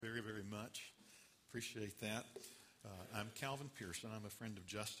Appreciate that. I'm Calvin Pearson. I'm a friend of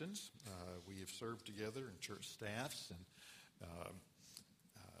Justin's. We have served together in church staffs and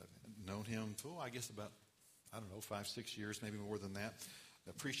known him for, I guess, about, 5-6 years, maybe more than that. I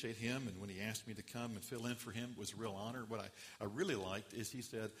appreciate him, and when he asked me to come and fill in for him, it was a real honor. What I really liked is he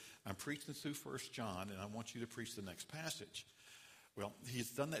said, I'm preaching through 1 John, and I want you to preach the next passage. Well, he's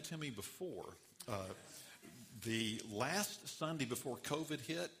done that to me before. The last Sunday before COVID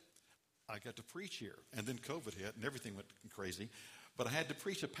hit, I got to preach here, and then COVID hit, and everything went crazy. But I had to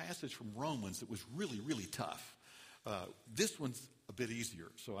preach a passage from Romans that was really, really tough. This one's a bit easier.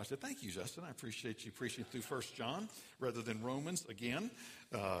 So I said, thank you, Justin. I appreciate you preaching through 1 John rather than Romans again.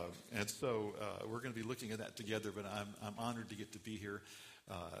 And so we're going to be looking at that together, but I'm honored to get to be here.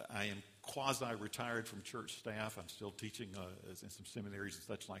 I am quasi-retired from church staff. I'm still teaching in some seminaries and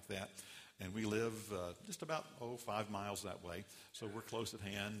such like that. And we live just about, 5 miles that way. So we're close at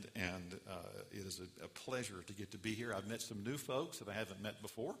hand, and it is a pleasure to get to be here. I've met some new folks that I haven't met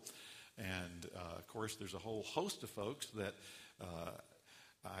before. And, of course, there's a whole host of folks that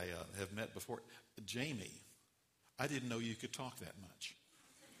I have met before. Jamie, I didn't know you could talk that much.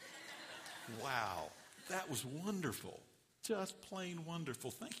 Wow, that was wonderful. Just plain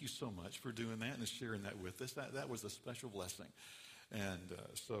wonderful. Thank you so much for doing that and sharing that with us. That was a special blessing. And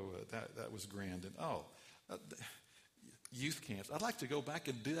so that was grand. And, youth camps. I'd like to go back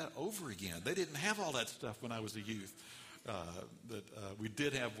and do that over again. They didn't have all that stuff when I was a youth. We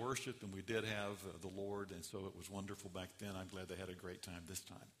did have worship and we did have the Lord, and so it was wonderful back then. I'm glad they had a great time this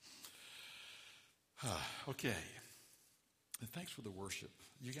time. Okay. And thanks for the worship.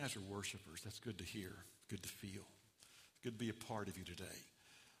 You guys are worshipers. That's good to hear, good to feel. Good to be a part of you today.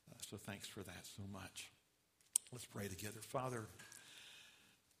 So thanks for that so much. Let's pray together. Father,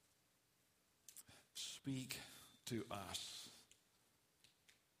 speak to us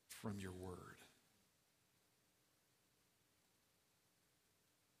from your word.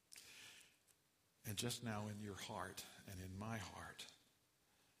 And just now in your heart and in my heart,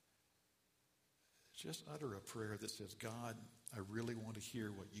 just utter a prayer that says, God, I really want to hear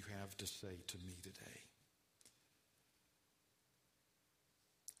what you have to say to me today.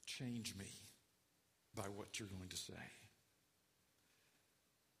 Change me by what you're going to say.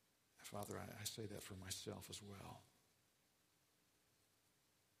 Father, I say that for myself as well.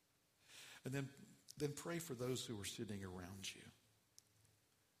 And then pray for those who are sitting around you,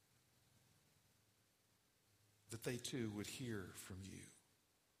 that they too would hear from you.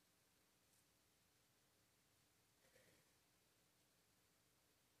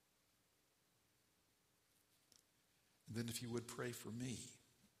 And then if you would pray for me,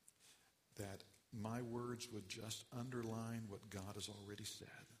 that my words would just underline what God has already said.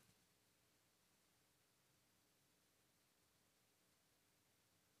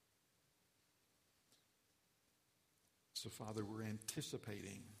 So, Father, we're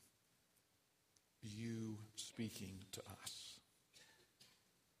anticipating you speaking to us.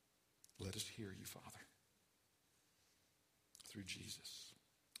 Let us hear you, Father, through Jesus.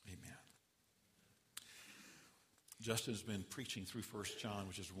 Amen. Justin has been preaching through 1 John,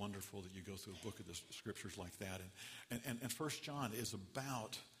 which is wonderful that you go through a book of the scriptures like that. And 1 John is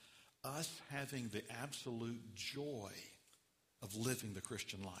about us having the absolute joy of living the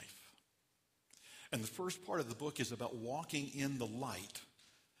Christian life. And the first part of the book is about walking in the light.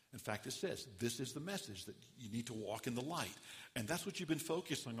 In fact, it says, this is the message, that you need to walk in the light. And that's what you've been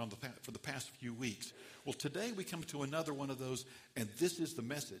focusing on for the past few weeks. Well, today we come to another one of those, and this is the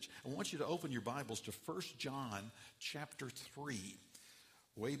message. I want you to open your Bibles to 1 John chapter 3.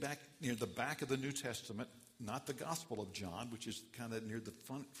 Way back near the back of the New Testament, not the Gospel of John, which is kind of near the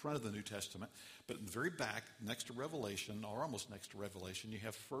front of the New Testament, but in the very back, next to Revelation, or almost next to Revelation, you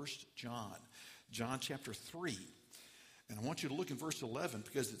have 1 John. John chapter 3. And I want you to look in verse 11,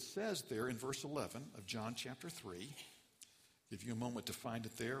 because it says there in verse 11 of John chapter 3, give you a moment to find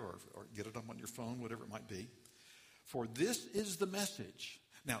it there or get it up on your phone, whatever it might be. For this is the message.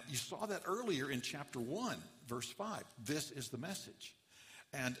 Now, you saw that earlier in chapter 1, verse 5. This is the message.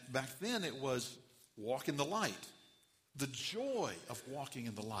 And back then it was walk in the light. The joy of walking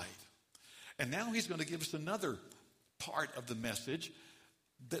in the light. And now he's going to give us another part of the message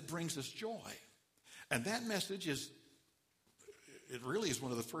that brings us joy. And that message is, it really is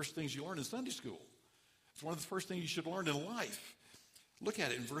one of the first things you learn in Sunday school. It's one of the first things you should learn in life. Look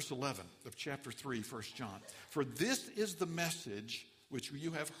at it in verse 11 of chapter 3, 1 John. For this is the message which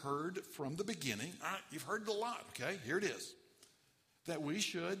you have heard from the beginning. All right, you've heard it a lot, okay? Here it is. That we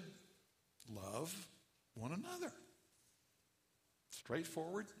should love one another.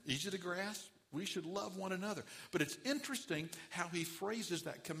 Straightforward, easy to grasp. We should love one another. But it's interesting how he phrases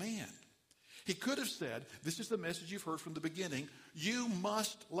that command. He could have said, this is the message you've heard from the beginning. You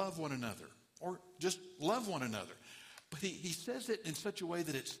must love one another, or just love one another. But he says it in such a way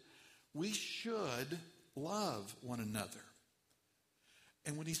that we should love one another.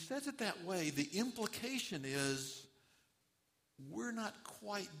 And when he says it that way, the implication is we're not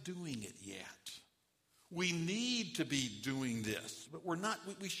quite doing it yet. We need to be doing this, but we're not.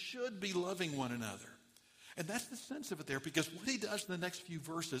 We should be loving one another. And that's the sense of it there, because what he does in the next few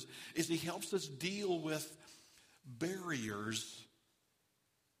verses is he helps us deal with barriers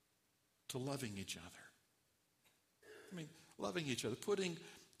to loving each other. I mean, loving each other, putting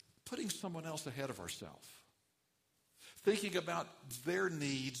someone else ahead of ourselves. Thinking about their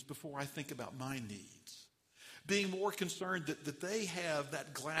needs before I think about my needs. Being more concerned that they have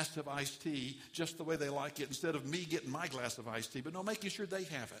that glass of iced tea just the way they like it, instead of me getting my glass of iced tea, but no, making sure they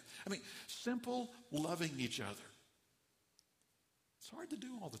have it. I mean, simple loving each other. It's hard to do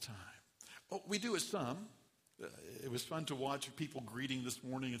all the time. Oh, we do it some. It was fun to watch people greeting this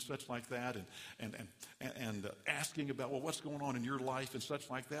morning and such like that, and asking about, well, what's going on in your life and such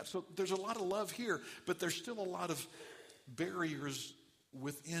like that. So there's a lot of love here, but there's still a lot of barriers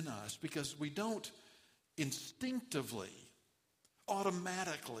within us, because we don't instinctively,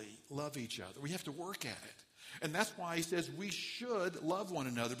 automatically love each other. We have to work at it. And that's why he says we should love one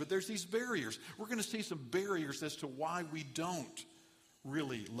another, but there's these barriers. We're going to see some barriers as to why we don't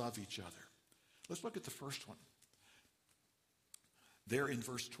really love each other. Let's look at the first one. There in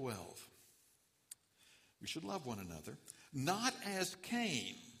verse 12. We should love one another, not as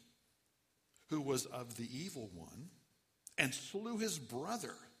Cain, who was of the evil one, and slew his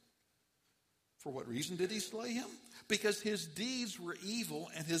brother. For what reason did he slay him? Because his deeds were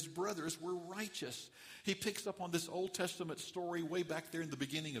evil and his brothers were righteous. He picks up on this Old Testament story way back there in the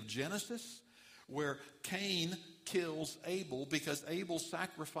beginning of Genesis, where Cain kills Abel because Abel's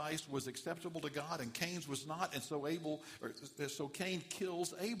sacrifice was acceptable to God and Cain's was not, and so Cain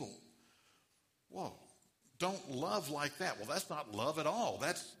kills Abel. Whoa. Don't love like that. Well, that's not love at all.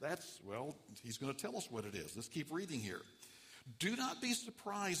 Well, he's going to tell us what it is. Let's keep reading here. Do not be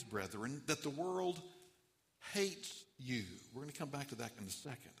surprised, brethren, that the world hates you. We're going to come back to that in a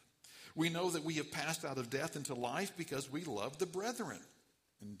second. We know that we have passed out of death into life because we love the brethren.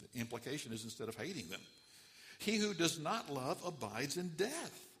 And the implication is instead of hating them. He who does not love abides in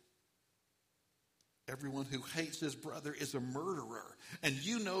death. Everyone who hates his brother is a murderer. And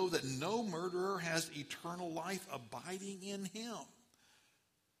you know that no murderer has eternal life abiding in him.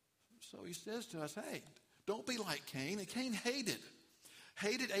 So he says to us, hey, don't be like Cain. And Cain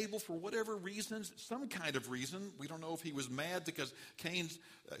hated Abel for whatever reasons, some kind of reason. We don't know if he was mad because Cain's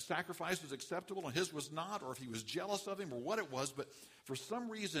sacrifice was acceptable and his was not, or if he was jealous of him or what it was. But for some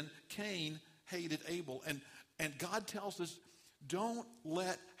reason, Cain hated Abel. And God tells us, don't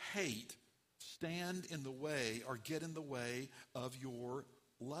let hate stand in the way or get in the way of your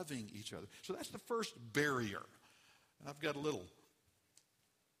loving each other. So that's the first barrier. And I've got a little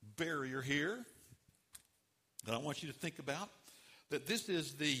barrier here that I want you to think about, that this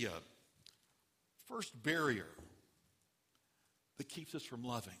is the first barrier that keeps us from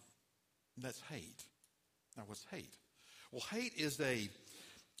loving. And that's hate. Now, what's hate? Well, hate is a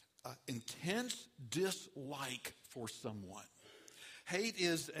intense dislike for someone. Hate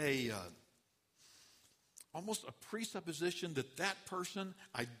is almost a presupposition that person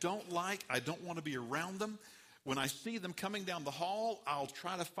I don't like, I don't want to be around them. When I see them coming down the hall, I'll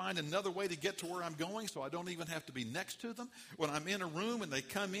try to find another way to get to where I'm going so I don't even have to be next to them. When I'm in a room and they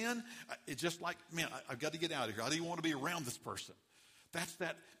come in, it's just like, man, I've got to get out of here. I don't even want to be around this person. That's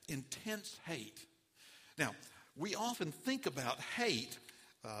that intense hate. Now, we often think about hate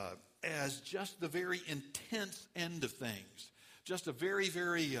as just the very intense end of things. Just a very,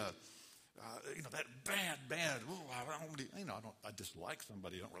 very, that bad, I dislike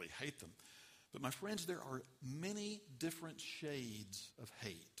somebody, I don't really hate them. But my friends, there are many different shades of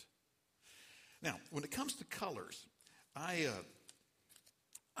hate. Now, when it comes to colors, I'm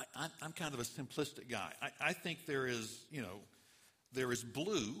kind of a simplistic guy. I think there is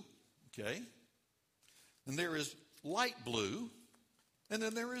blue, okay? And there is light blue, and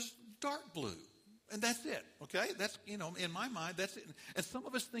then there is dark blue. And that's it, okay? That's, in my mind, that's it. And some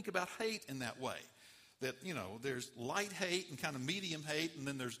of us think about hate in that way. That, there's light hate and kind of medium hate, and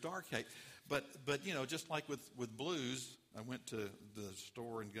then there's dark hate. But just like with blues, I went to the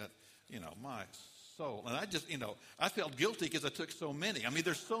store and got, my soul. And I just, I felt guilty because I took so many. I mean,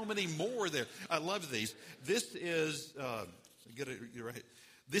 there's so many more there. I love these. This is, you're right.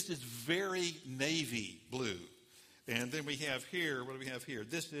 This is very navy blue. And then we have here, what do we have here?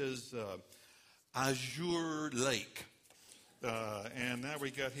 This is Azure Lake. And now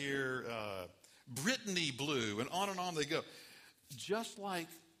we got here Brittany blue, and on they go. Just like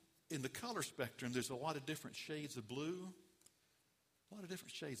in the color spectrum, there's a lot of different shades of blue, a lot of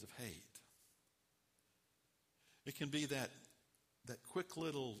different shades of hate. It can be that quick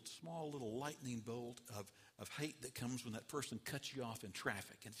little, small little lightning bolt of hate that comes when that person cuts you off in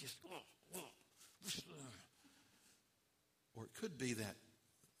traffic. And it's just, or it could be that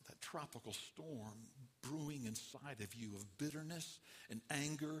tropical storm brewing inside of you of bitterness and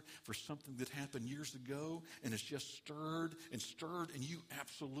anger for something that happened years ago, and it's just stirred, and you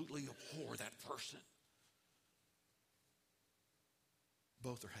absolutely abhor that person.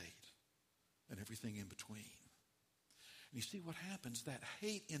 Both are hate and everything in between. And you see what happens? That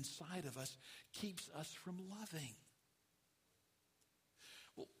hate inside of us keeps us from loving.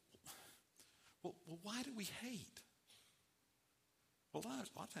 Well, why do we hate? Well, a lot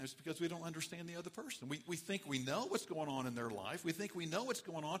of times it's because we don't understand the other person. We think we know what's going on in their life. We think we know what's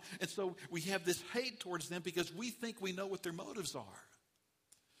going on. And so we have this hate towards them because we think we know what their motives are.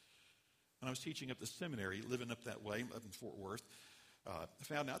 When I was teaching up the seminary, living up that way, up in Fort Worth, I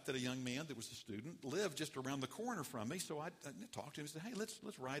found out that a young man that was a student lived just around the corner from me. So I talked to him and said, hey, let's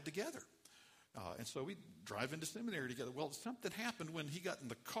ride together. And so we drive into seminary together. Well, something happened when he got in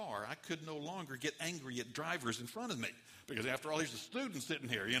the car. I could no longer get angry at drivers in front of me because after all, he's a student sitting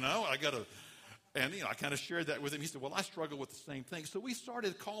here, and I kind of shared that with him. He said, well, I struggle with the same thing. So we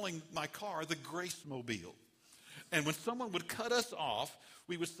started calling my car the Grace Mobile. And when someone would cut us off,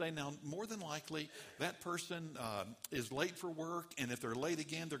 we would say, now, more than likely, that person is late for work, and if they're late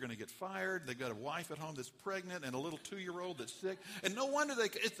again, they're going to get fired. They've got a wife at home that's pregnant and a little 2-year-old that's sick. And no wonder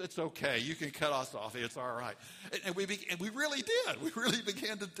it's okay. You can cut us off. It's all right. And we really did. We really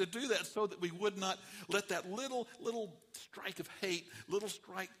began to do that so that we would not let that little strike of hate, little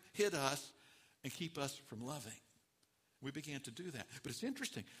strike hit us and keep us from loving. We began to do that. But it's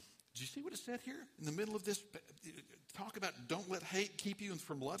interesting. Do you see what it said here in the middle of this? Talk about don't let hate keep you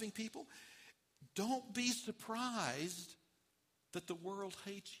from loving people. Don't be surprised that the world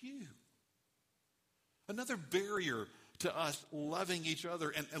hates you. Another barrier to us loving each other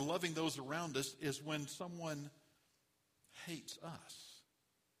and loving those around us is when someone hates us.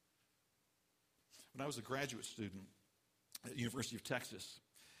 When I was a graduate student at the University of Texas,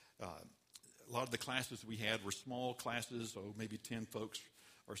 a lot of the classes we had were small classes, maybe 10 folks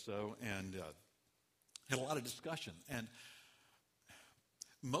or so, and had a lot of discussion. And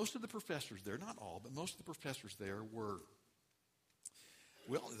most of the professors there, not all, but most of the professors there were,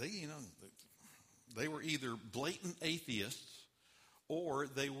 they were either blatant atheists or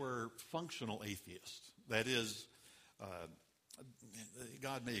they were functional atheists. That is,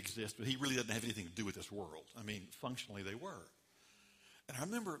 God may exist, but he really doesn't have anything to do with this world. I mean, functionally they were. And I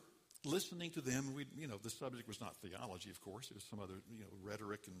remember listening to them, the subject was not theology, of course. It was some other,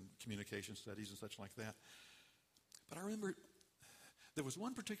 rhetoric and communication studies and such like that. But I remember there was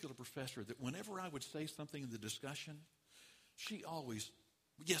one particular professor that whenever I would say something in the discussion, she always,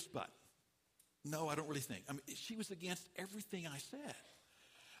 yes, but. No, I don't really think. I mean, she was against everything I said.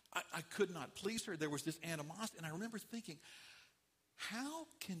 I could not please her. There was this animosity. And I remember thinking, how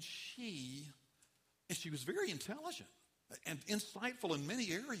can she, and she was very intelligent and insightful in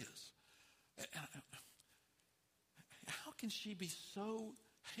many areas. How can she be so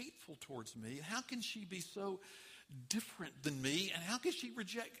hateful towards me? How can she be so different than me? And how can she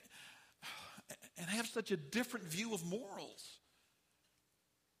reject and have such a different view of morals?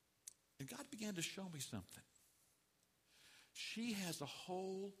 And God began to show me something. She has a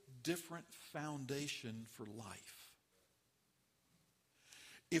whole different foundation for life.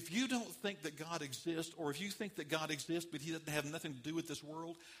 If you don't think that God exists, or if you think that God exists but he doesn't have nothing to do with this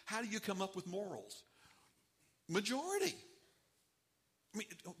world, how do you come up with morals? Majority. I mean,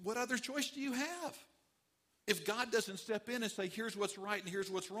 what other choice do you have? If God doesn't step in and say, here's what's right and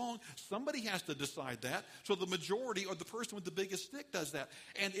here's what's wrong, somebody has to decide that. So the majority or the person with the biggest stick does that.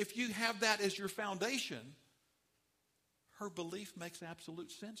 And if you have that as your foundation, her belief makes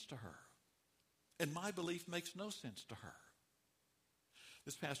absolute sense to her. And my belief makes no sense to her.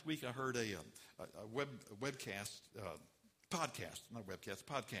 This past week, I heard a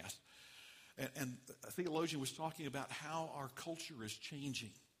podcast. And a theologian was talking about how our culture is changing.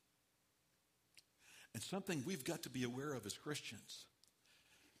 And something we've got to be aware of as Christians.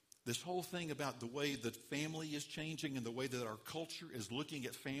 This whole thing about the way that family is changing and the way that our culture is looking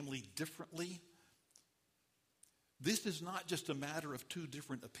at family differently. This is not just a matter of two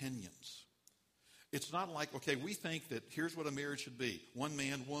different opinions. It's not like, okay, we think that here's what a marriage should be. One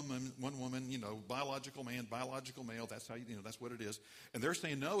man, one woman, biological man, biological male. That's how that's what it is. And they're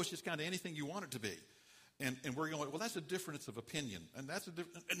saying, no, it's just kind of anything you want it to be. And we're going, well, that's a difference of opinion. And that's a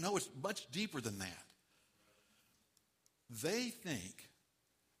different, no, it's much deeper than that. They think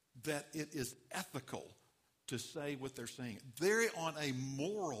that it is ethical to say what they're saying. They're on a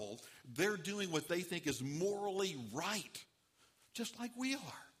moral, they're doing what they think is morally right, just like we are.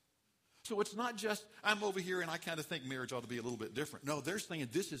 So it's not just, I'm over here and I kind of think marriage ought to be a little bit different. No, they're saying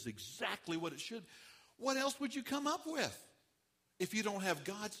this is exactly what it should. What else would you come up with if you don't have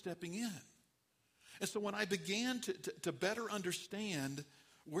God stepping in? And so when I began to better understand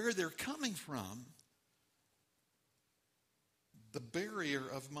where they're coming from, the barrier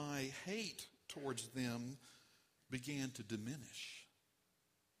of my hate towards them began to diminish.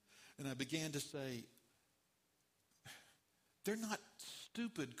 And I began to say, they're not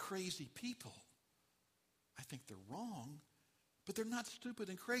stupid, crazy people. I think they're wrong, but they're not stupid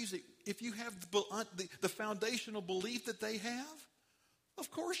and crazy. If you have the foundational belief that they have, of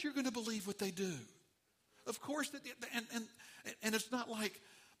course you're going to believe what they do. Of course, and it's not like,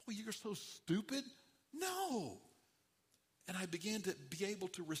 well, you're so stupid. No. And I began to be able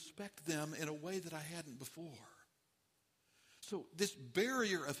to respect them in a way that I hadn't before. So this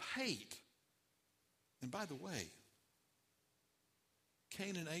barrier of hate, and by the way,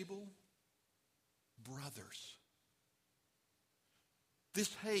 Cain and Abel, brothers.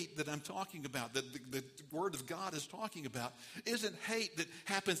 This hate that I'm talking about, that the Word of God is talking about, isn't hate that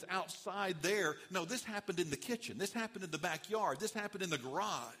happens outside there. No, this happened in the kitchen. This happened in the backyard. This happened in the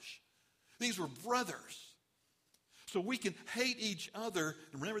garage. These were brothers. So we can hate each other.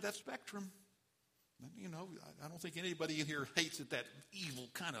 And remember that spectrum. You know, I don't think anybody in here hates it, that evil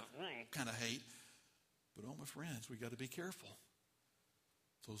kind of hate. But oh, my friends, we got to be careful.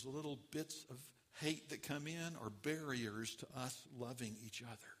 Those little bits of hate that come in are barriers to us loving each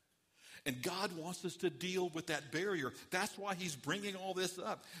other. And God wants us to deal with that barrier. That's why he's bringing all this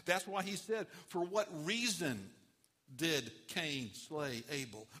up. That's why he said, for what reason did Cain slay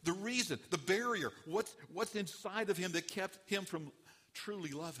Abel? The reason, the barrier, what's inside of him that kept him from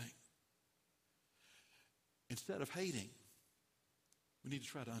truly loving? Instead of hating, we need to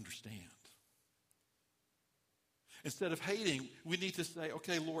try to understand. Instead of hating, we need to say,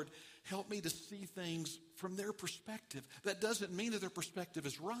 okay, Lord, help me to see things from their perspective. That doesn't mean that their perspective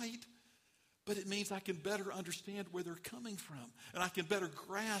is right, but it means I can better understand where they're coming from, and I can better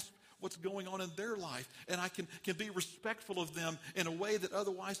grasp what's going on in their life, and I can be respectful of them in a way that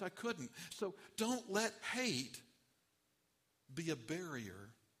otherwise I couldn't. So don't let hate be a barrier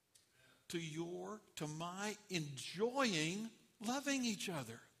to my enjoying loving each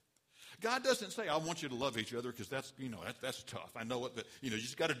other. God doesn't say, I want you to love each other because that's that's tough. I know it, but, you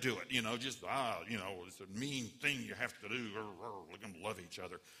just got to do it. It's a mean thing you have to do. We're going to love each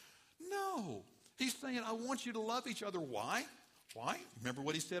other. No. He's saying, I want you to love each other. Why? Why? Remember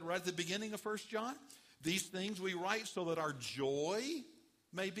what he said right at the beginning of 1 John? These things we write so that our joy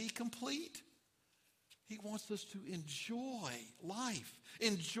may be complete. He wants us to enjoy life,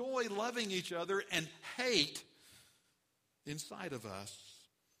 enjoy loving each other, and hate inside of us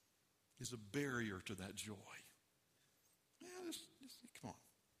is a barrier to that joy. Yeah, come on.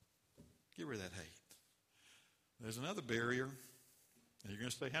 Get rid of that hate. There's another barrier. And you're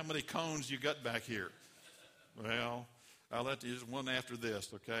going to say, how many cones you got back here? Well, I'll let you just one after this,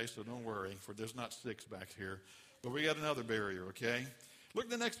 okay? So don't worry, for there's not 6 back here. But we got another barrier, okay? Look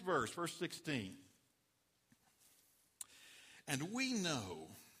at the next verse, verse 16. And we know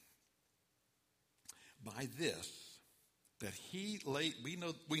by this that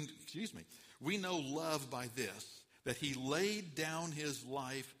we know love by this, that he laid down his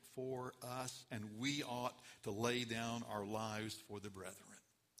life for us, and we ought to lay down our lives for the brethren.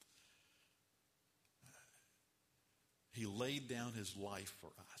 He laid down his life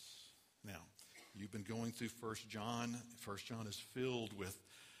for us. Now, you've been going through 1 John. 1 John is filled with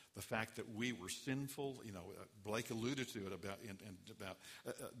the fact that we were sinful. Blake alluded to it about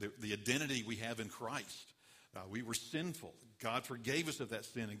the identity we have in Christ. We were sinful. God forgave us of that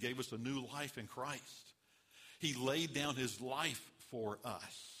sin and gave us a new life in Christ. He laid down his life for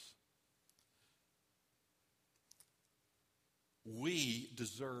us. We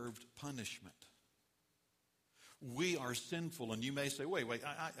deserved punishment. We are sinful, and you may say, wait,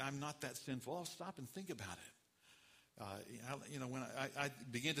 I'm not that sinful. I'll stop and think about it. When I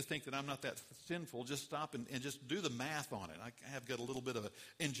begin to think that I'm not that sinful, just stop and just do the math on it. I have got a little bit of an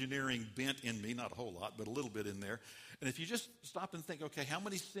engineering bent in me, not a whole lot, but a little bit in there. And if you just stop and think, okay, how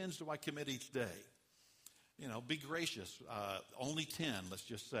many sins do I commit each day? Be gracious. Only 10, let's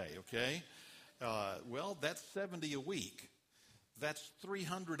just say, okay? Well, that's 70 a week. That's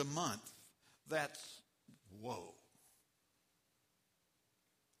 300 a month. Whoa.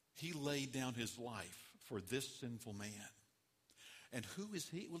 He laid down his life for this sinful man. And who is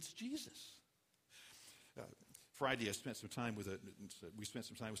he? Well, it's Jesus. Friday, we spent some time with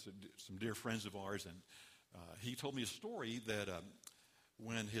some dear friends of ours, and he told me a story that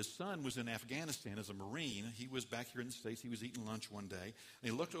when his son was in Afghanistan as a Marine, he was back here in the States. He was eating lunch one day,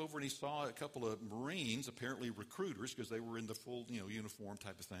 and he looked over and he saw a couple of Marines, apparently recruiters, because they were in the full, uniform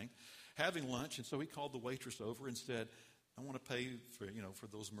type of thing, having lunch. And so he called the waitress over and said, "I want to pay for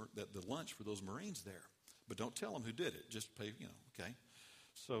the lunch for those Marines there, but don't tell them who did it. Just pay, okay."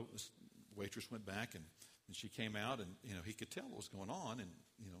 So the waitress went back and she came out, and he could tell what was going on, and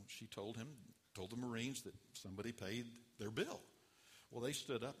she told the Marines that somebody paid their bill. Well, they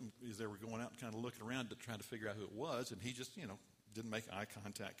stood up and as they were going out and kind of looking around to try to figure out who it was, and he just, didn't make eye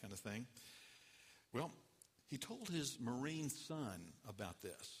contact kind of thing. Well, he told his Marine son about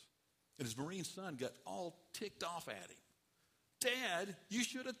this, and his Marine son got all ticked off at him. "Dad, you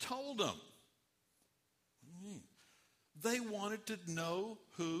should have told them." They wanted to know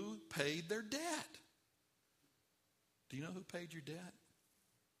who paid their debt. Do you know who paid your debt?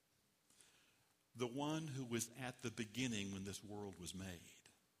 The one who was at the beginning when this world was made.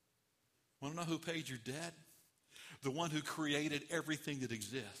 Want to know who paid your debt? The one who created everything that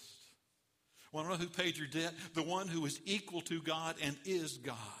exists. Want to know who paid your debt? The one who is equal to God and is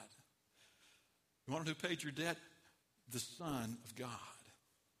God. You want to know who paid your debt? The Son of God.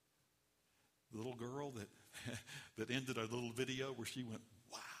 The little girl that ended our little video where she went,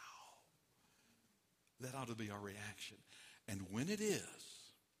 "Wow." That ought to be our reaction. And when it is,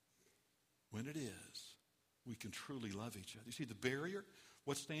 we can truly love each other. You see the barrier?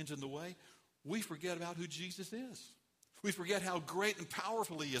 What stands in the way? We forget about who Jesus is. We forget how great and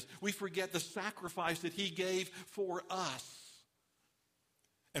powerful he is. We forget the sacrifice that he gave for us.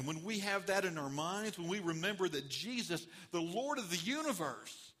 And when we have that in our minds, when we remember that Jesus, the Lord of the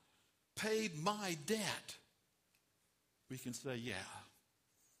universe, paid my debt, we can say, yeah,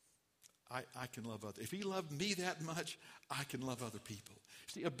 I can love others. If he loved me that much, I can love other people.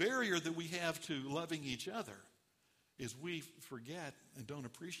 See, a barrier that we have to loving each other is we forget and don't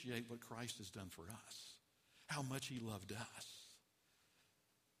appreciate what Christ has done for us, how much he loved us.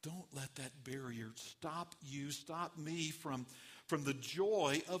 Don't let that barrier stop me from the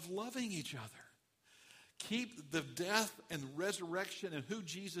joy of loving each other. Keep the death and resurrection and who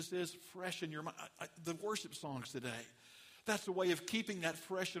Jesus is fresh in your mind. The worship songs today, that's a way of keeping that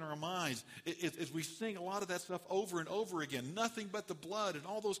fresh in our minds. As we sing a lot of that stuff over and over again, nothing but the blood and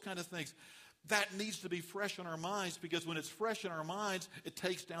all those kind of things, that needs to be fresh in our minds, because when it's fresh in our minds, it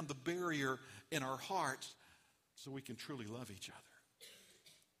takes down the barrier in our hearts so we can truly love each other.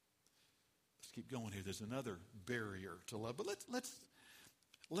 Let's keep going here. There's another barrier to love, but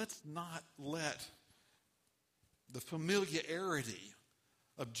let's not let the familiarity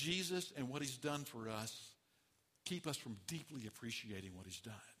of Jesus and what he's done for us keep us from deeply appreciating what he's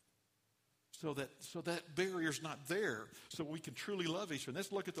done. So that barrier's not there, so we can truly love each other.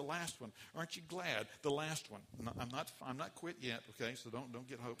 Let's look at the last one. Aren't you glad? The last one. I'm not quit yet, okay? So don't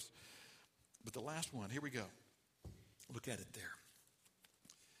get hopes. But the last one, here we go. Look at it there.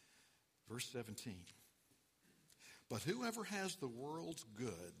 Verse 17. But whoever has the world's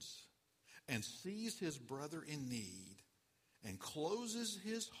goods and sees his brother in need and closes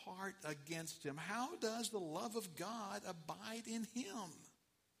his heart against him, how does the love of God abide in him?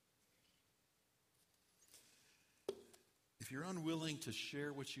 If you're unwilling to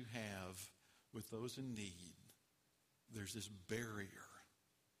share what you have with those in need, there's this barrier.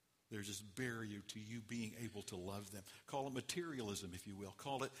 There's this barrier to you being able to love them. Call it materialism, if you will.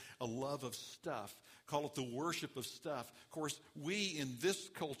 Call it a love of stuff. Call it the worship of stuff. Of course, we in this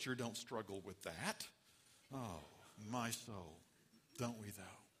culture don't struggle with that. Oh, my soul. Don't we,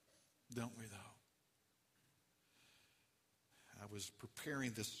 though? Don't we, though? I was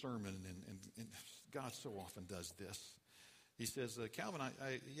preparing this sermon, and God so often does this. He says, Calvin,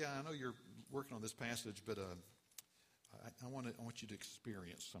 I know you're working on this passage, but I want you to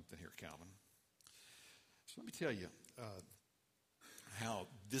experience something here, Calvin. So let me tell you how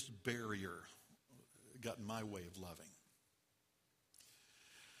this barrier got in my way of loving.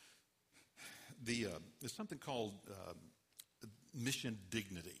 There's something called Mission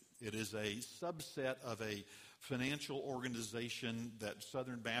Dignity. It is a subset of a financial organization that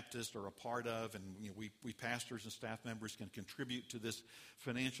Southern Baptists are a part of, and we pastors and staff members can contribute to this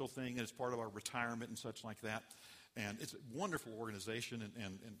financial thing, and it's part of our retirement and such like that. And it's a wonderful organization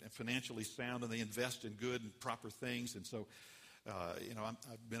and financially sound, and they invest in good and proper things. And so,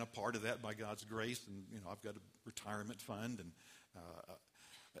 I've been a part of that by God's grace, and I've got a retirement fund, and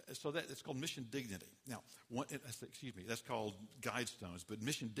So it's called Mission Dignity. Now, that's called Guidestones, but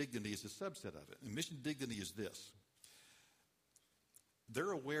Mission Dignity is a subset of it. And Mission Dignity is this.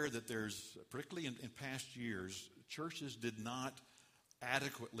 They're aware that there's, particularly in past years, churches did not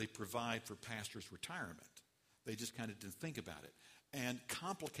adequately provide for pastors' retirement. They just kind of didn't think about it. And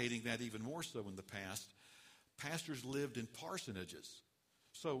complicating that even more so in the past, pastors lived in parsonages.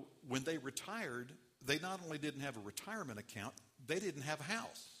 So when they retired, they not only didn't have a retirement account, they didn't have a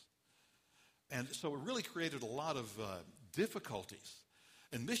house. And so it really created a lot of difficulties.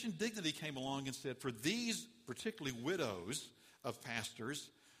 And Mission Dignity came along and said, for these particularly widows of pastors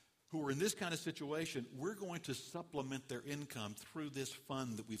who are in this kind of situation, we're going to supplement their income through this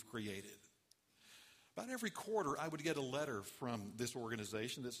fund that we've created. About every quarter, I would get a letter from this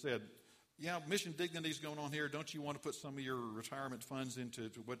organization that said, yeah, Mission Dignity is going on here. Don't you want to put some of your retirement funds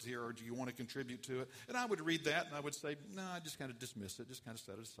into what's here, or do you want to contribute to it? And I would read that, and I would say, no, I just kind of dismiss it, just kind of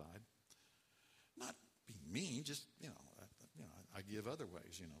set it aside. Not be mean, just, I give other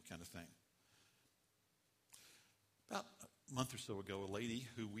ways, kind of thing. About a month or so ago, a lady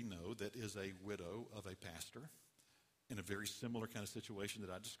who we know that is a widow of a pastor in a very similar kind of situation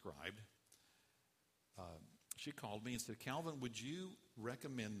that I described, she called me and said, Calvin, would you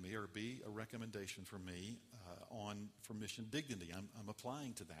recommend me or be a recommendation for me for Mission Dignity? I'm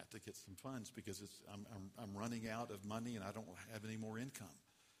applying to that to get some funds because I'm running out of money and I don't have any more income.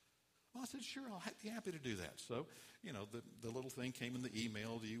 Well, I said, sure, I'll be happy to do that. So, the little thing came in the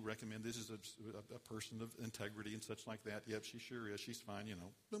email. Do you recommend this is a person of integrity and such like that? Yep, she sure is. She's fine,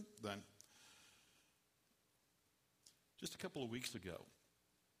 Boom, done. Just a couple of weeks ago,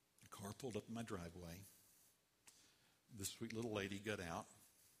 a car pulled up in my driveway. This sweet little lady got out,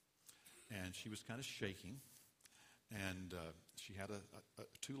 and she was kind of shaking, and she had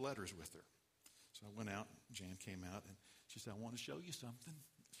two letters with her. So I went out, Jan came out, and she said, I want to show you something.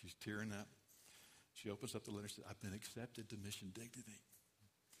 She's tearing up. She opens up the letter and said, I've been accepted to Mission Dignity.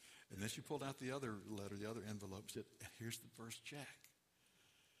 And then she pulled out the other letter, the other envelope, and said, here's the first check.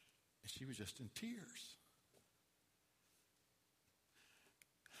 And she was just in tears.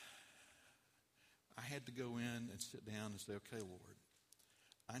 I had to go in and sit down and say, okay, Lord,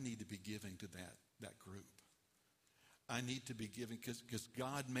 I need to be giving to that group. I need to be giving because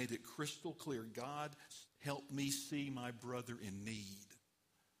God made it crystal clear. God helped me see my brother in need.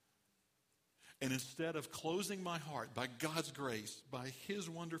 And instead of closing my heart by God's grace, by his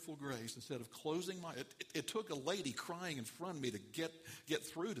wonderful grace, instead of closing it took a lady crying in front of me to get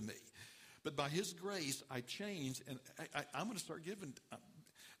through to me. But by his grace, I changed, and I'm going to start giving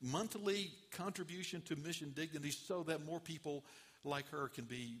monthly contribution to Mission Dignity so that more people like her can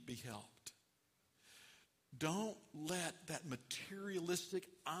be helped. Don't let that materialistic,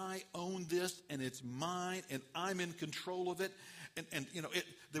 I own this and it's mine and I'm in control of it. And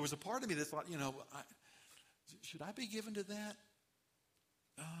there was a part of me that thought, should I be given to that?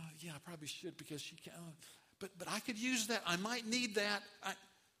 Yeah, I probably should because she can. But I could use that. I might need that.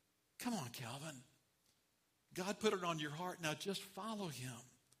 Come on, Calvin. God put it on your heart. Now just follow him.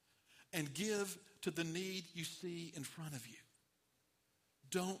 And give to the need you see in front of you.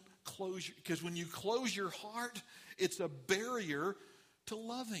 Don't close because when you close your heart, it's a barrier to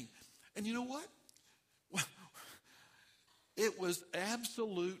loving. And you know what? Well, it was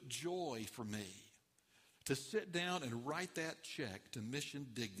absolute joy for me to sit down and write that check to Mission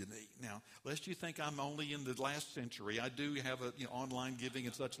Dignity. Now, lest you think I'm only in the last century, I do have online giving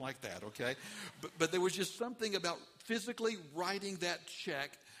and such like that, okay? But there was just something about physically writing that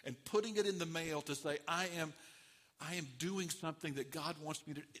check and putting it in the mail to say, I am doing something that God wants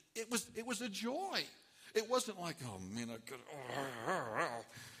me to. It was a joy. It wasn't like, oh man, I could.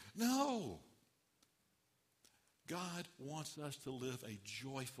 No. God wants us to live a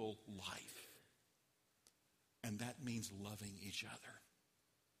joyful life. And that means loving each other.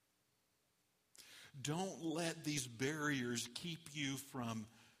 Don't let these barriers keep you from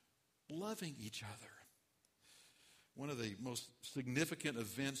loving each other. One of the most significant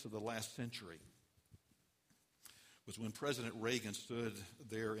events of the last century was when President Reagan stood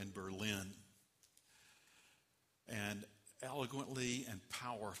there in Berlin and eloquently and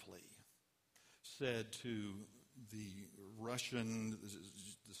powerfully said to the Russian,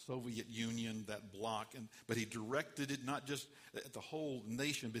 the Soviet Union, that bloc, but he directed it not just at the whole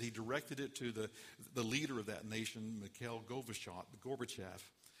nation, but he directed it to the leader of that nation, Mikhail Gorbachev,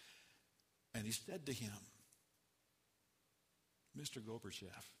 and he said to him, Mr. Gorbachev,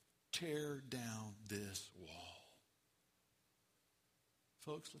 tear down this wall.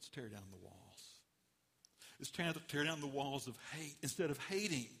 Folks, let's tear down the walls. Let's tear down the walls of hate. Instead of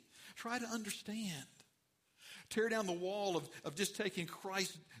hating, try to understand. Tear down the wall of just taking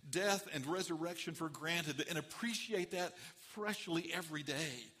Christ's death and resurrection for granted and appreciate that freshly every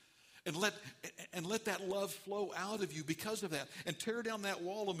day. And let that love flow out of you because of that. And tear down that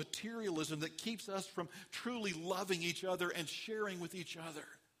wall of materialism that keeps us from truly loving each other and sharing with each other.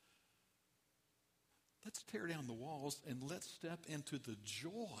 Let's tear down the walls and let's step into the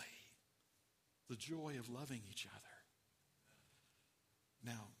joy of loving each other.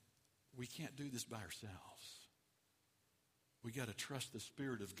 Now, we can't do this by ourselves. We got to trust the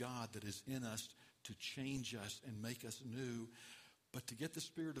Spirit of God that is in us to change us and make us new. But to get the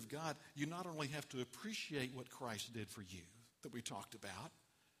Spirit of God, you not only have to appreciate what Christ did for you that we talked about,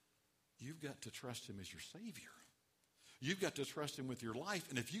 you've got to trust him as your Savior. You've got to trust him with your life.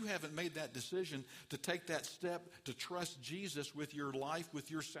 And if you haven't made that decision to take that step to trust Jesus with your life,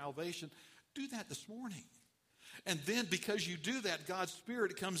 with your salvation, do that this morning. And then because you do that, God's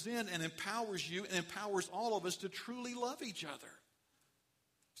Spirit comes in and empowers you and empowers all of us to truly love each other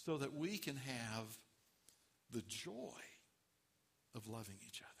so that we can have the joy of loving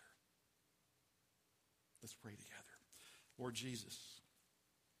each other. Let's pray together. Lord Jesus,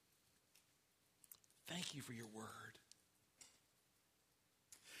 thank you for your word.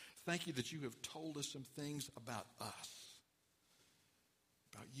 Thank you that you have told us some things about us.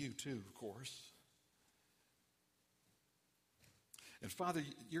 About you too, of course. And Father,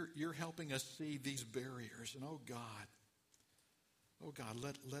 you're helping us see these barriers. And oh God,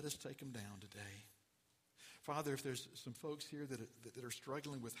 let us take them down today. Father, if there's some folks here that are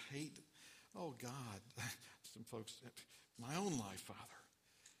struggling with hate, oh God, some folks, my own life, Father,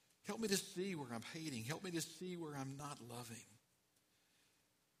 help me to see where I'm hating. Help me to see where I'm not loving.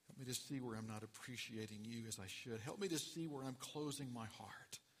 Help me to see where I'm not appreciating you as I should. Help me to see where I'm closing my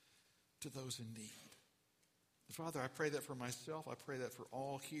heart to those in need. Father, I pray that for myself. I pray that for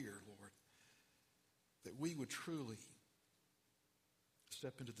all here, Lord, that we would truly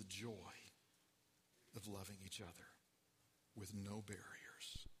step into the joy of loving each other with no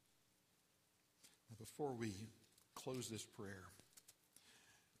barriers. Now, before we close this prayer,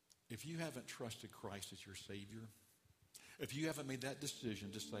 if you haven't trusted Christ as your Savior, if you haven't made that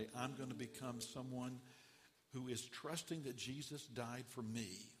decision to say, I'm going to become someone who is trusting that Jesus died for me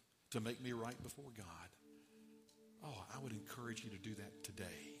to make me right before God, I would encourage you to do that today.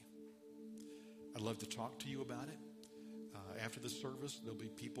 I'd love to talk to you about it. After the service, there'll be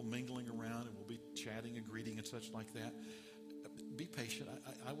people mingling around, and we'll be chatting and greeting and such like that. Be patient.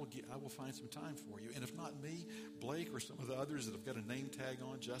 I will find some time for you. And if not me, Blake or some of the others that have got a name tag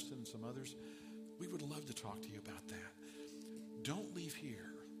on, Justin and some others, we would love to talk to you about that. Don't leave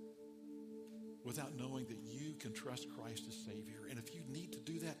here without knowing that you can trust Christ as Savior. And if you need to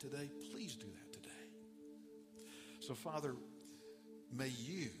do that today, please do that today. So, Father, may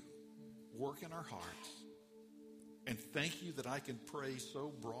you work in our hearts. And thank you that I can pray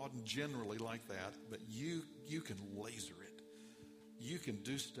so broad and generally like that, but you can laser it. You can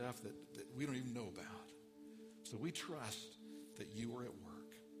do stuff that we don't even know about. So we trust that you are at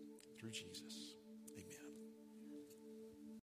work through Jesus.